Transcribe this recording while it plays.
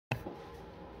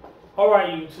Alright,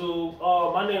 YouTube.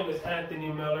 My name is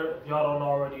Anthony Miller, if y'all don't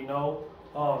already know.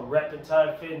 Reppin'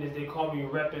 Time Fitness, they call me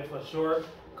Reppin' for short,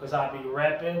 because I be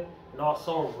repping and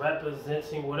also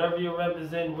representing. Whatever you're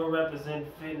representing, we're representing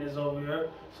fitness over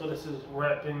here. So this is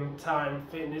Reppin' Time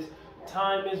Fitness.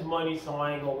 Time is money, so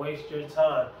I ain't gonna waste your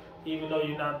time, even though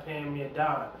you're not paying me a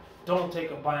dime. Don't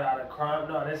take a bite out of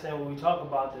crime. No, this ain't what we talk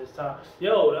about this time.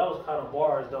 Yo, that was kind of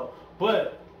bars though.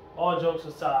 But all jokes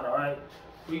aside, alright?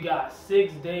 We got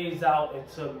 6 days out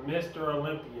into Mr.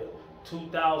 Olympia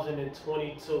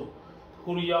 2022.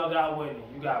 Who do y'all got winning?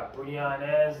 You got Breon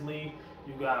Ansley,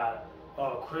 you got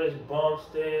Chris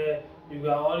Bumstead, you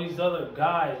got all these other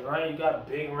guys, right? You got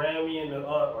Big Ramy and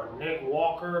or Nick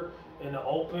Walker in the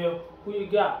Open. Who you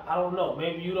got? I don't know.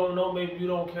 Maybe you don't know. Maybe you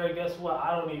don't care. Guess what?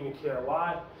 I don't even care.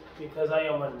 Why? Because I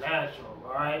am a natural,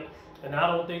 all right? And I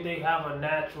don't think they have a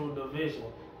natural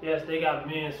division. Yes, they got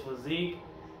men's physique.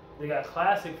 They got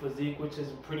classic physique, which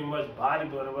is pretty much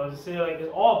bodybuilding. But I say like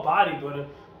it's all bodybuilding,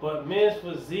 but men's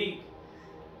physique,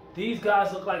 these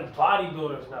guys look like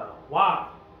bodybuilders now. Why?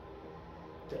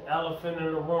 The elephant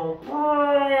in the room.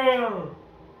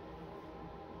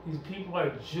 These people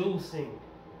are juicing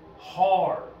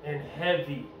hard and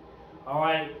heavy. All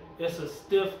right, it's a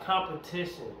stiff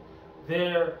competition.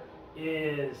 There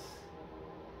is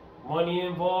money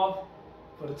involved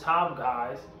for the top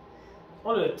guys.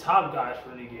 Only the top guys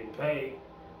really getting paid.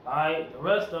 Alright, the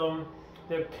rest of them,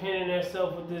 they're pinning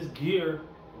themselves with this gear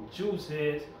and juice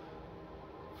heads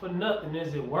for nothing.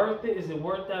 Is it worth it? Is it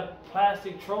worth that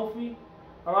plastic trophy?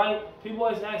 Alright, people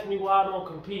always ask me why I don't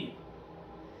compete.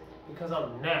 Because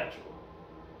I'm natural.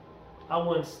 I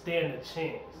wouldn't stand a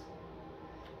chance.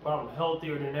 But I'm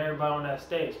healthier than everybody on that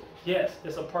stage. Yes,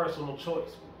 it's a personal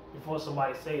choice. Before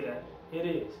somebody say that, it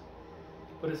is.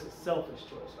 But it's a selfish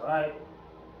choice, alright?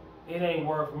 It ain't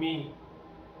worth me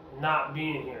not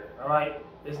being here, alright?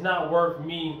 It's not worth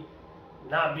me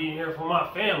not being here for my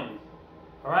family,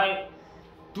 alright?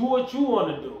 Do what you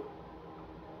want to do.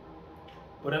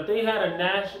 But if they had a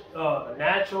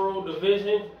natural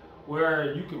division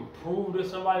where you can prove that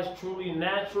somebody's truly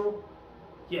natural,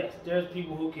 yes, there's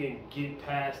people who can get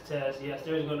past tests. Yes,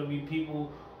 there's going to be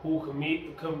people who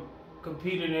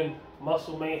competed in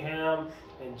Muscle Mayhem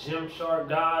and Gymshark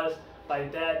guys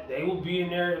like that. They would be in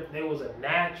there if there was a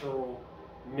natural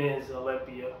men's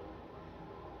Olympia.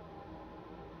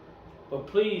 But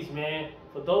please, man,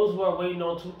 for those who are waiting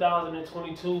on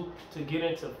 2022 to get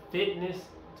into fitness,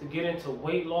 to get into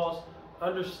weight loss,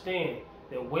 understand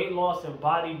that weight loss and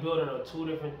bodybuilding are two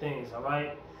different things, all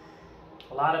right?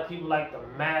 A lot of people like to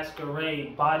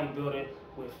masquerade bodybuilding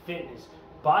with fitness.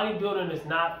 Bodybuilding is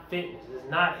not fitness. It's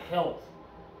not health.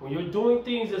 When you're doing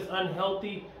things that's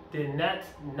unhealthy, then that's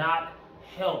not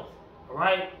health.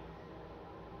 Alright?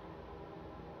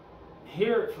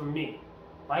 Hear it from me.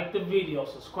 Like the video,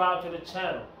 subscribe to the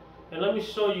channel, and let me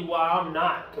show you why I'm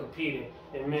not competing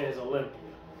in men's Olympia.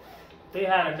 If they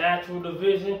had a natural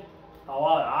division,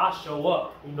 I'll show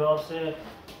up. You know what I'm saying?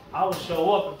 I would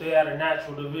show up if they had a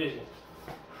natural division.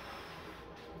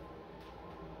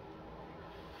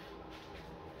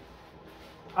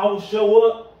 I will show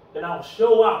up and I will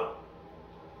show out.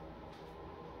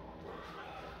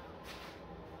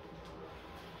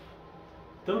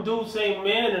 Them dudes ain't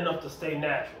man enough to stay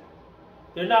natural.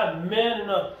 They're not man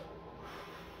enough.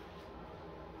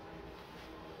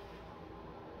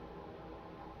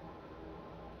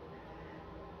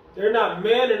 They're not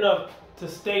man enough to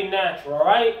stay natural,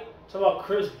 alright? Talk about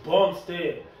Chris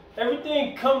Bumstead.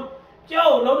 Everything come,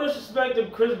 yo, no disrespect to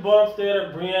Chris Bumstead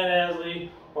or Breon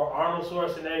Ansley or Arnold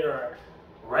Schwarzenegger or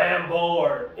Rambo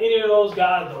or any of those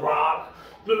guys, The Rock.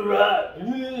 The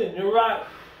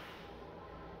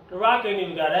Rock ain't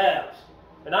even got abs.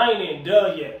 And I ain't even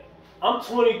done yet. I'm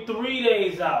 23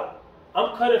 days out.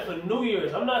 I'm cutting for New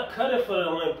Year's. I'm not cutting for the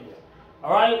Olympia.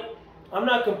 Alright? I'm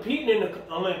not competing in the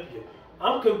Olympia.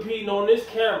 I'm competing on this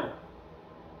camera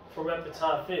for Reppin'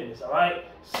 Time Fitness. Alright?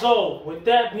 So, with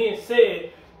that being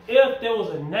said, if there was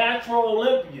a natural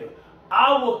Olympia,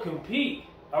 I would compete.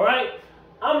 Alright?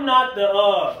 I'm not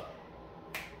the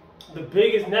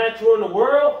biggest natural in the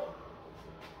world.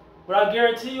 But I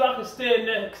guarantee you I can stand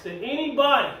next to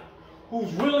anybody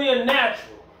who's really a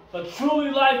natural, a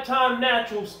truly lifetime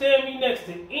natural, stand me next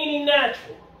to any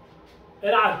natural.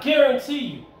 And I guarantee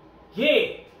you,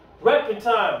 yeah, Reppin'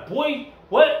 Time, boy,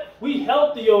 what? We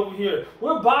healthy over here.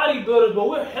 We're bodybuilders, but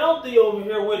we're healthy over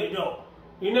here with it though.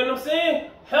 You know what I'm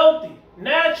saying? Healthy,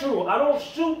 natural. I don't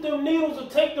shoot them needles or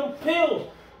take them pills.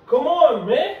 Come on,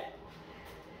 man.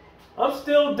 I'm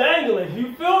still dangling,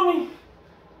 you feel me?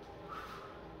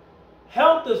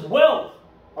 Health is wealth,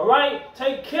 all right?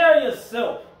 Take care of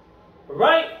yourself, all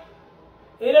right?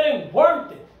 It ain't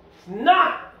worth it. It's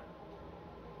not.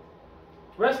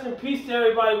 Rest in peace to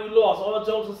everybody we lost. All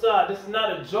jokes aside, this is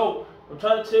not a joke. I'm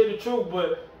trying to tell you the truth,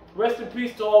 but rest in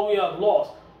peace to all we have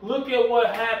lost. Look at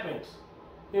what happens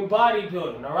in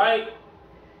bodybuilding, all right?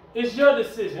 It's your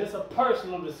decision. It's a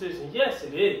personal decision. Yes,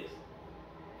 it is.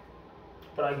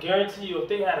 But I guarantee you, if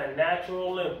they had a natural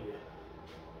Olympia,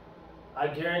 I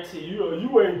guarantee you,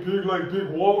 you ain't big like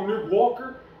Nick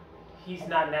Walker. He's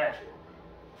not natural.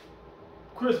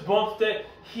 Chris Bumstead,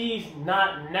 he's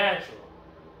not natural.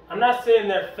 I'm not saying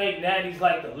they're fake natties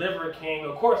like the Liver King.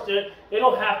 Of course, they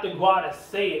don't have to go out and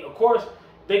say it. Of course,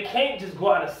 they can't just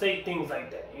go out and say things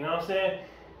like that. You know what I'm saying?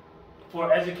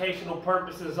 For educational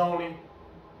purposes only.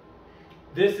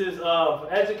 This is for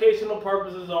educational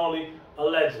purposes only,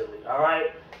 allegedly. All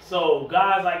right. So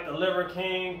guys like the Liver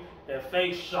King and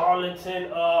fake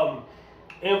charlatan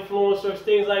influencers,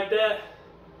 things like that,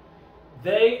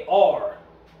 they are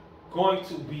going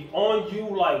to be on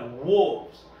you like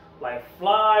wolves, like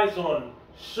flies on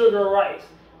sugar rice.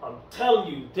 I'm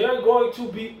telling you, they're going to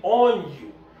be on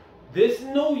you. This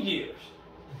New Year's,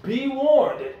 be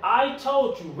warned that I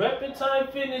told you, Reppin' Time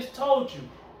Fitness told you,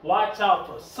 watch out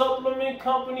for supplement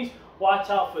companies, watch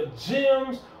out for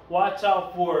gyms, watch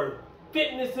out for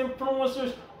fitness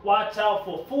influencers, watch out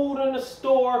for food in the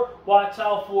store, watch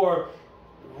out for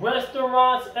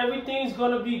restaurants. Everything's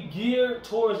going to be geared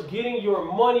towards getting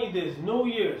your money this New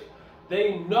Year's.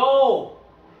 They know.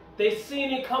 They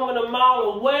seen it coming a mile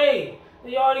away.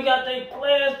 They already got their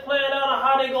plans planned out on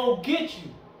how they going to get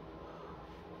you.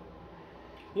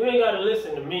 You ain't got to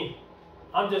listen to me.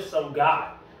 I'm just some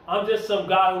guy. I'm just some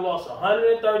guy who lost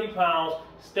 130 pounds,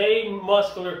 stayed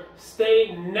muscular,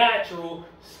 stayed natural,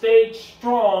 stayed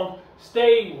strong,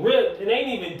 stayed ripped, and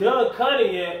ain't even done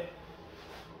cutting yet.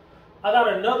 I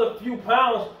got another few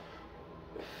pounds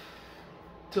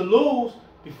to lose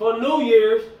before New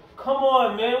Year's. Come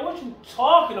on, man. What you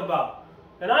talking about?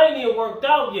 And I ain't even worked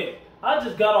out yet. I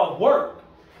just got off work.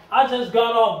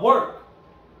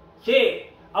 Yeah.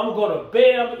 I'm going to go to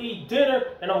bed. I'm going to eat dinner.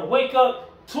 And I'm going to wake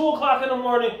up 2 o'clock in the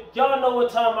morning. Y'all know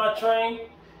what time I train.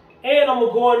 And I'm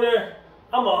going to go in there.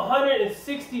 I'm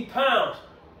 160 pounds.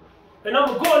 And I'm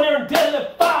going to go in there and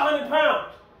deadlift 500 pounds.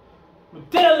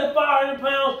 Deadlift 500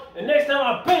 pounds, and next time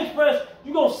I bench press,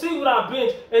 you're going to see what I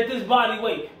bench at this body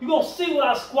weight. You're going to see what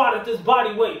I squat at this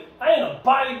body weight. I ain't a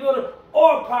bodybuilder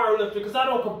or a powerlifter because I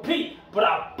don't compete, but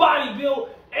I bodybuild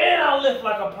and I lift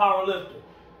like a powerlifter.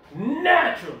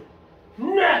 Natural.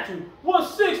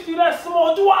 160, that's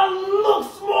small. Do I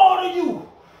look small to you?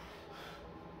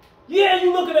 Yeah,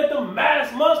 you looking at them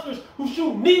mass monsters who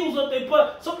shoot needles up their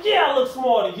butt, so yeah, I look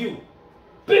small to you.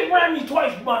 Big Ramy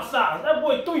twice my size. That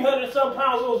boy 300 and some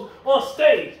pounds was on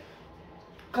stage.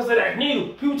 Because of that needle.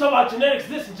 People talk about genetics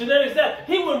this and genetics that.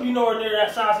 He wouldn't be nowhere near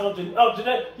that size of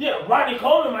genetics. Yeah, Ronnie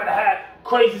Coleman might have had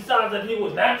crazy size if he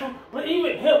was natural. But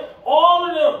even him, all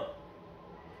of them.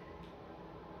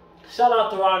 Shout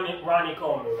out to Ronnie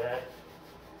Coleman, man.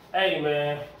 Hey,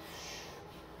 man.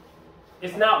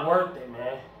 It's not worth it,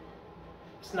 man.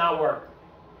 It's not worth it.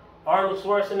 Arnold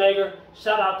Schwarzenegger.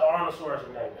 Shout out to Arnold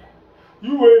Schwarzenegger.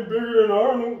 You ain't bigger than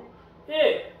Arnold.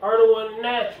 Yeah, Arnold wasn't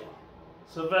natural.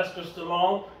 Sylvester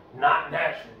Stallone, not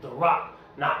natural. The Rock,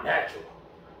 not natural.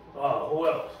 Who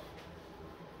else?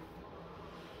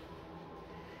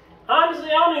 Honestly,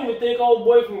 I don't even think old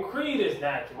boy from Creed is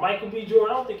natural. Michael B.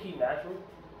 Jordan, I don't think he's natural.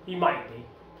 He might be.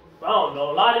 But I don't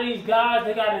know. A lot of these guys,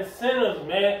 they got incentives,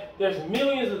 man. There's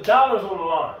millions of dollars on the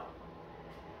line.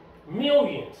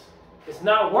 Millions. It's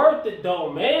not worth it,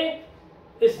 though, man.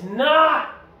 It's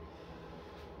not.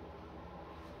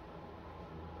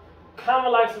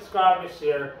 Comment, like, subscribe, and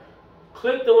share.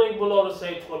 Click the link below to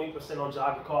save 20% on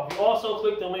Jockey Coffee. Also,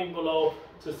 click the link below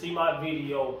to see my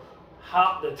video,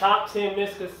 the top 10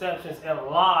 misconceptions and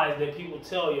lies that people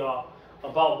tell y'all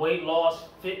about weight loss,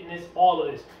 fitness, all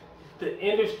of this. The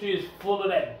industry is full of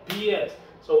that BS.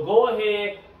 So go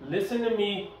ahead, listen to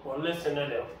me or listen to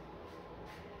them.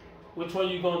 Which one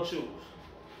you gonna choose?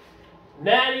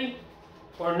 Natty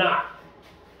or not?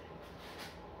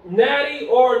 Natty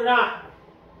or not?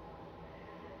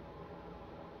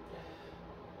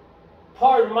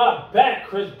 Pardon my back,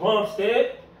 Chris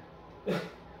Bumstead.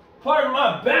 Pardon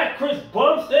my back, Chris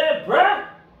Bumstead, bruh.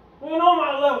 You know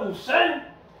my level, son.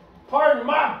 Pardon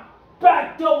my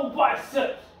back, double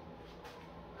biceps.